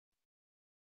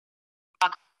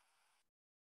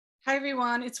Hey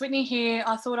everyone, it's Whitney here.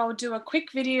 I thought I would do a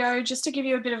quick video just to give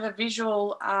you a bit of a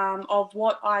visual of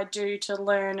what I do to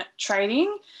learn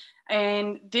trading.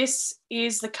 And this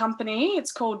is the company,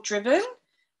 it's called Driven.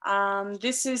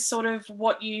 This is sort of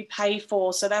what you pay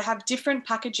for. So they have different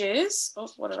packages. Oh,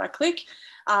 what did I click?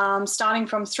 Starting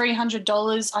from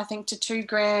 $300, I think, to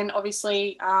 $2,000.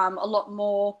 Obviously, a lot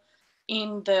more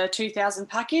in the 2,000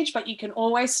 package, but you can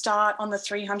always start on the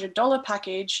 $300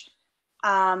 package.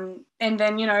 And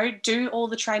then, do all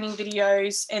the training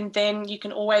videos, and then you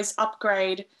can always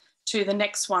upgrade to the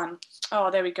next one.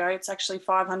 Oh, there we go. It's actually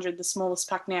 500, the smallest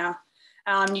pack now.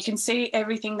 You can see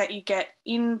everything that you get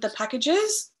in the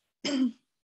packages.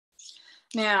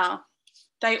 Now,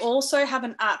 they also have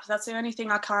an app. That's the only thing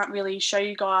I can't really show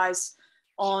you guys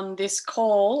on this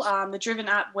call, the Driven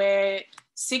app, where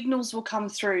signals will come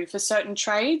through for certain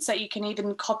trades that you can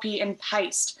even copy and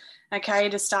paste, okay,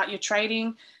 to start your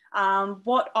trading.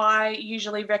 What I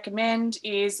usually recommend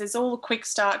is there's all the quick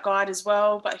start guide as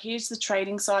well, but here's the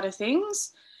trading side of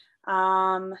things.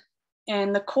 And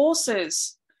the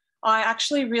courses, I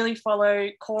actually really follow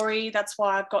Corey. That's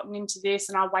why I've gotten into this,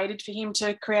 and I waited for him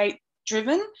to create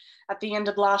Driven at the end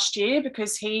of last year,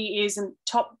 because he is in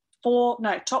top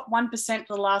 1%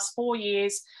 for the last 4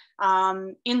 years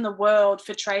in the world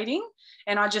for trading.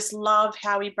 And I just love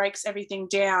how he breaks everything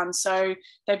down. So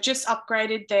they've just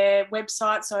upgraded their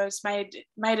website, so it's made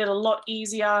it a lot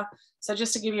easier. So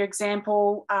just to give you an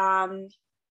example,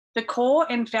 the core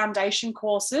and foundation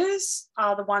courses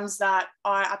are the ones that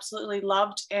I absolutely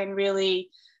loved and really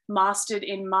mastered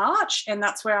in March. And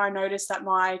that's where I noticed that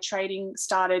my trading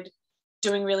started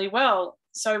doing really well.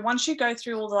 So once you go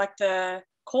through all the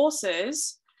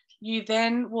courses, you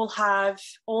then will have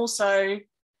also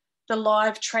the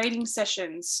live trading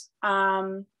sessions.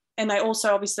 And they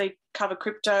also obviously cover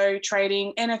crypto,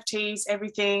 trading, NFTs,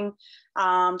 everything.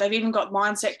 They've even got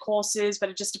mindset courses, but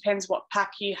it just depends what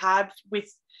pack you have with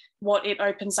what it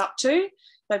opens up to.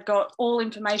 They've got all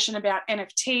information about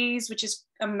NFTs, which is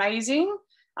amazing.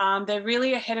 They're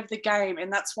really ahead of the game.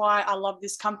 And that's why I love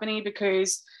this company,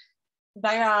 because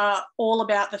they are all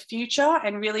about the future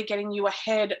and really getting you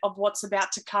ahead of what's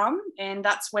about to come. And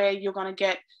that's where you're going to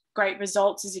get great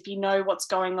results, is if you know what's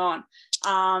going on.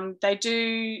 They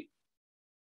do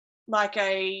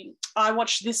I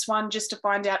watched this one just to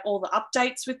find out all the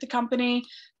updates with the company.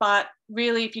 But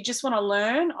really, if you just want to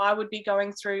learn, I would be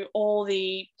going through all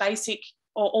the basic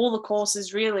or all the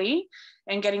courses really,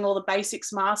 and getting all the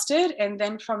basics mastered. And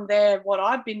then from there, what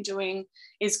I've been doing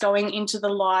is going into the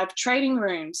live trading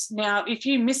rooms. Now, if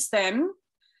you miss them,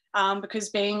 because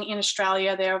being in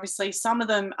Australia, there obviously some of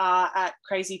them are at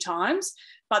crazy times,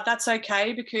 but that's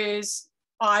okay, because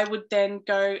I would then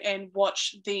go and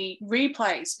watch the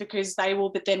replays, because they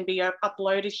will then be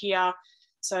uploaded here.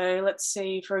 So let's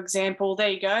see, for example,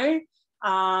 there you go.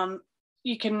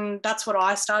 That's what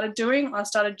I started doing. I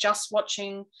started just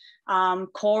watching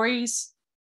Corey's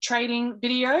trading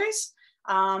videos,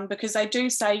 because they do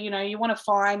say, you want to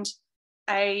find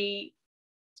a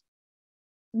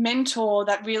mentor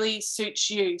that really suits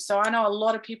you. So I know a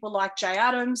lot of people like Jay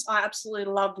Adams. I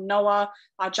absolutely love Noah.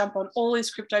 I jump on all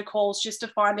his crypto calls just to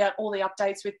find out all the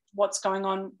updates with what's going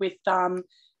on with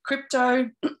crypto.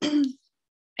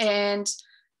 And,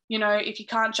 if you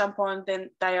can't jump on,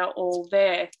 then they are all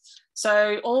there.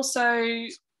 So also,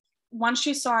 once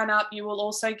you sign up, you will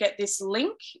also get this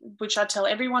link, which I tell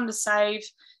everyone to save,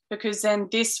 because then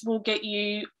this will get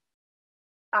you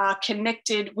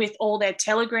connected with all their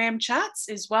Telegram chats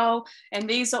as well. And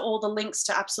these are all the links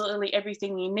to absolutely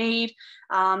everything you need.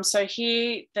 So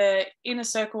here, the Inner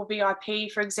Circle VIP,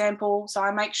 for example. So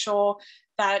I make sure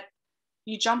that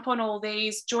you jump on all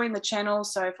these, join the channel.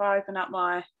 So if I open up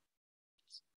my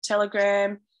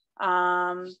Telegram,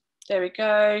 there we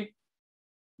go.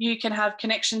 You can have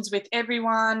connections with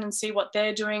everyone and see what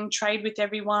they're doing, trade with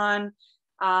everyone,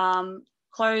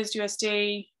 closed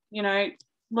USD,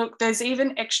 Look, there's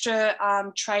even extra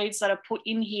trades that are put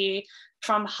in here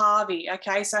from Javi,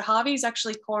 okay? So Javi is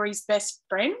actually Corey's best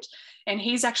friend, and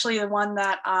he's actually the one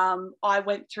that I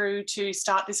went through to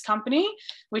start this company,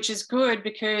 which is good,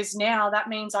 because now that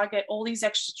means I get all these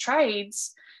extra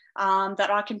trades that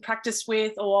I can practice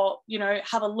with, or,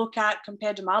 have a look at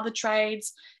compared to my other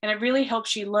trades, and it really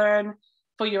helps you learn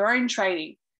for your own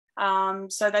trading.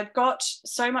 So they've got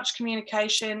so much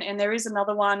communication, and there is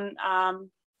another one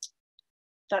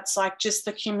that's like just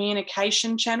the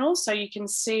communication channel. So you can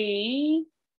see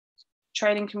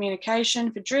trading communication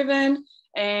for Driven,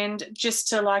 and just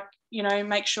to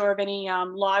make sure of any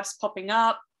lives popping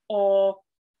up or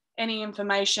any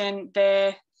information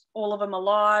there, all of them are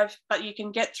live, but you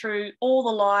can get through all the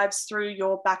lives through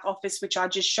your back office, which I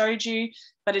just showed you.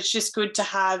 But it's just good to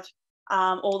have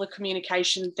all the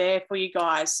communication there for you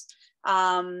guys.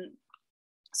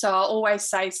 So I always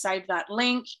say save that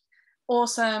link.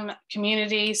 Awesome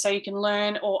community, so you can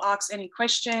learn or ask any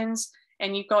questions,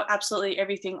 and you've got absolutely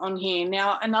everything on here.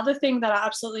 Now, another thing that I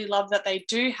absolutely love that they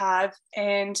do have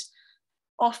and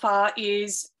offer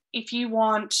is, if you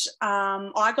want,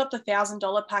 I got the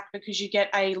 $1,000 pack because you get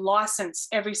a license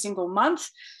every single month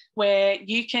where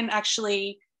you can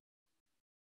actually,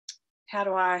 how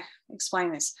do I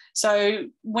explain this? So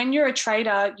when you're a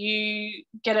trader, you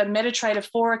get a MetaTrader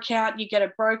 4 account, you get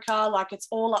a broker, like it's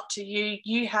all up to you.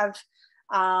 You have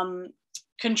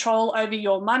control over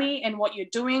your money and what you're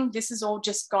doing. This is all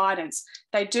just guidance.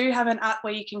 They do have an app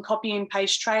where you can copy and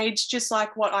paste trades, just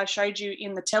like what I showed you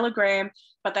in the Telegram,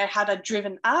 but they had a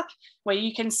driven app where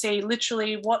you can see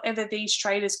literally whatever these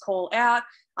traders call out.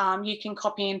 You can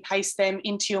copy and paste them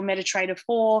into your MetaTrader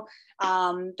 4.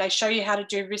 They show you how to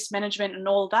do risk management and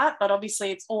all that, but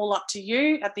obviously it's all up to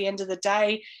you at the end of the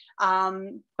day.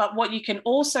 But what you can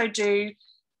also do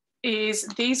is,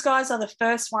 these guys are the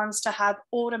first ones to have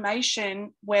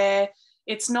automation where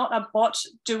it's not a bot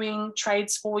doing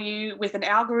trades for you with an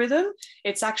algorithm.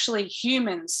 It's actually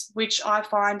humans, which I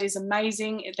find is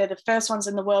amazing. They're the first ones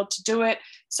in the world to do it.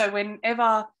 So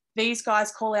whenever these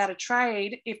guys call out a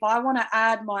trade, if I want to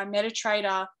add my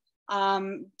MetaTrader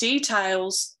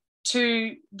details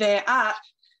to their app,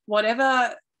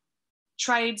 whatever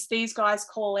trades these guys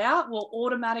call out will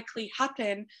automatically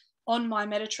happen on my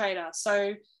MetaTrader.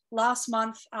 So last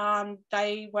month,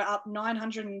 they were up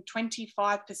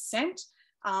 925%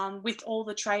 with all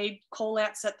the trade call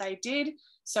outs that they did.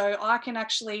 So I can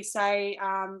actually say,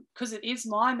 because it is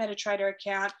my MetaTrader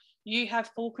account, you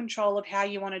have full control of how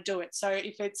you want to do it. So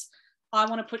if it's, I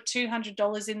want to put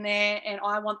 $200 in there and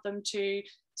I want them to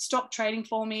stop trading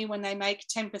for me when they make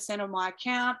 10% of my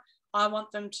account, I want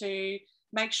them to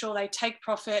make sure they take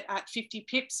profit at 50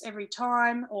 pips every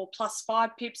time or plus 5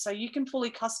 pips. So you can fully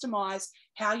customize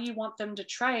how you want them to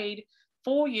trade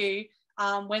for you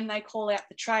when they call out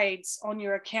the trades on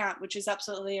your account, which is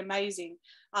absolutely amazing.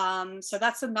 So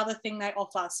that's another thing they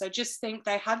offer. So just think,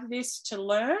 they have this to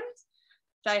learn.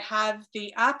 They have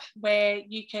the app where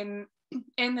you can,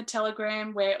 in the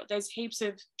Telegram, where there's heaps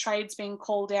of trades being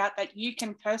called out that you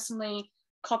can personally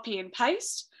copy and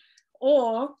paste,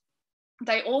 or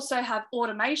they also have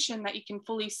automation that you can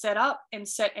fully set up and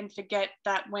set and forget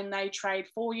that when they trade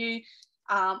for you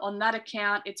on that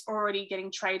account, it's already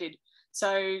getting traded.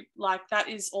 So like, that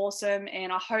is awesome.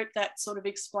 And I hope that sort of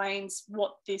explains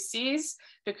what this is,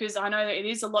 because I know that it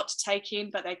is a lot to take in,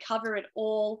 but they cover it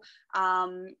all.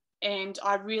 And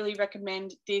I really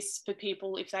recommend this for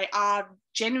people if they are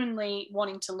genuinely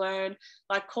wanting to learn.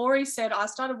 Like Corey said, I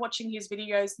started watching his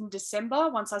videos in December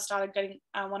once I started getting,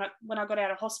 when I got out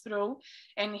of hospital.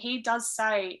 And he does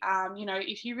say, you know,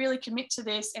 if you really commit to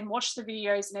this and watch the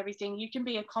videos and everything, you can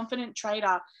be a confident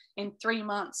trader in 3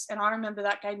 months. And I remember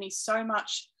that gave me so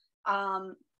much,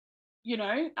 you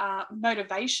know,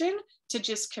 motivation to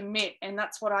just commit. And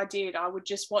that's what I did. I would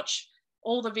just watch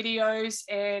all the videos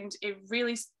and it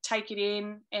really take it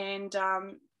in, and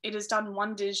it has done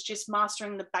wonders just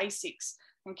mastering the basics.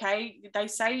 Okay, they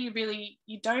say you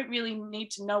don't really need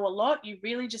to know a lot. You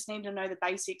really just need to know the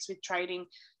basics with trading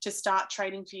to start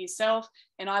trading for yourself,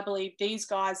 and I believe these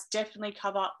guys definitely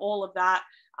cover all of that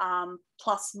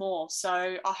plus more. So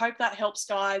I hope that helps,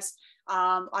 guys.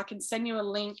 I can send you a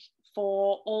link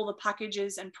for all the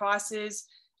packages and prices,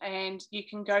 and you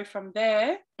can go from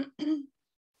there.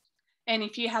 And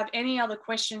if you have any other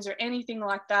questions or anything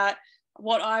like that,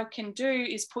 what I can do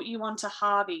is put you on to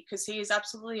Javi, because he is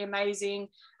absolutely amazing.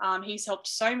 He's helped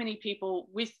so many people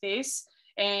with this,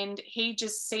 and he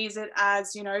just sees it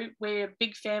as, you know, we're a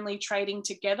big family trading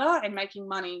together and making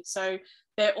money. So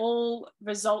they're all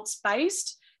results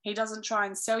based. He doesn't try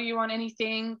and sell you on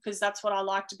anything, because that's what I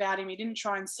liked about him. He didn't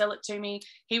try and sell it to me.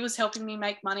 He was helping me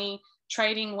make money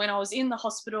trading when I was in the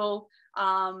hospital,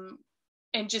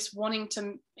 and just wanting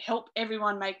to help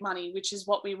everyone make money, which is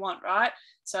what we want, right?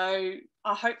 So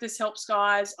I hope this helps,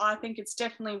 guys. I think it's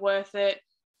definitely worth it.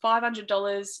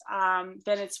 $500,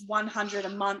 then it's $100 a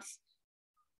month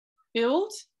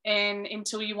build, and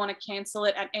until you want to cancel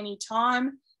it at any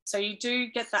time. So you do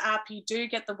get the app, you do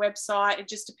get the website. It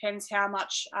just depends how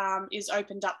much is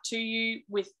opened up to you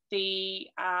with the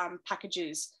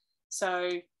packages. So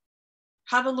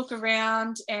have a look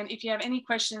around, and if you have any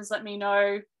questions, let me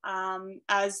know,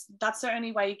 as that's the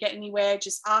only way you get anywhere.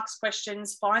 Just ask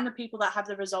questions, find the people that have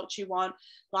the results you want.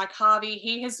 Like Javi,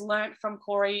 he has learnt from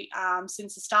Corey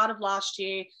since the start of last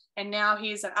year, and now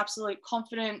he's an absolute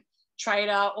confident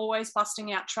trader, always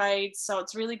busting out trades. So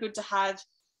it's really good to have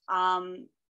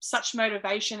such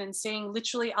motivation and seeing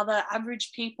literally other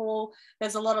average people.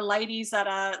 There's a lot of ladies that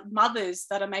are mothers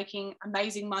that are making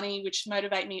amazing money, which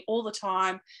motivate me all the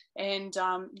time. And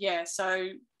yeah, so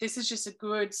this is just a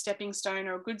good stepping stone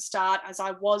or a good start. As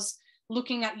I was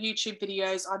looking at YouTube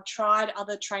videos, I've tried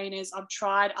other trainers, I've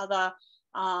tried other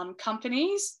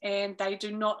companies, and they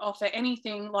do not offer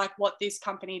anything like what this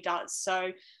company does.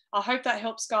 So I hope that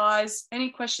helps, guys. Any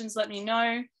questions, let me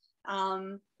know.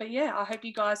 But yeah, I hope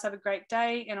you guys have a great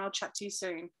day, and I'll chat to you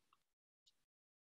soon.